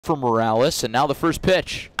for Morales, and now the first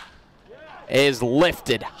pitch is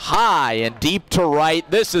lifted high and deep to right.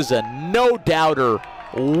 This is a no-doubter,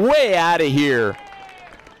 way out of here.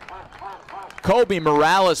 Coby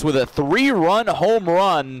Morales with a 3-run home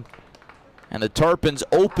run, and the Tarpons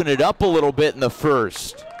open it up a little bit in the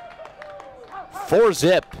first.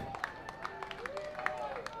 4-zip.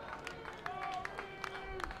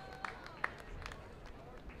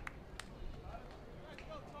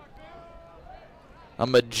 A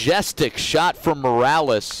majestic shot from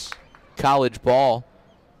Morales. College ball.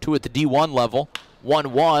 2 at the D1 level.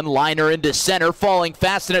 1-1. Liner into center. Falling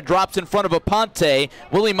fast, and it drops in front of Aponte.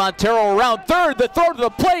 Willie Montero around third. The throw to the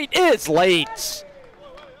plate is late.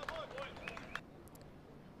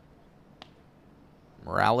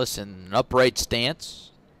 Morales in an upright stance.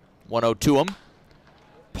 1-0 to him.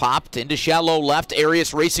 Popped into shallow left.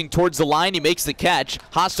 Arias racing towards the line. He makes the catch.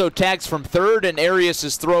 Hasso tags from third, and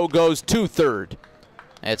Arias' throw goes to third.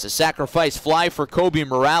 It's a sacrifice fly for Coby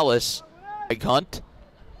Morales. Big Hunt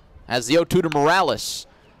as the 0-2 to Morales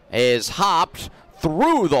is hopped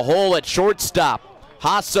through the hole at shortstop.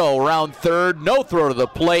 Hasso around third, no throw to the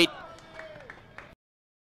plate.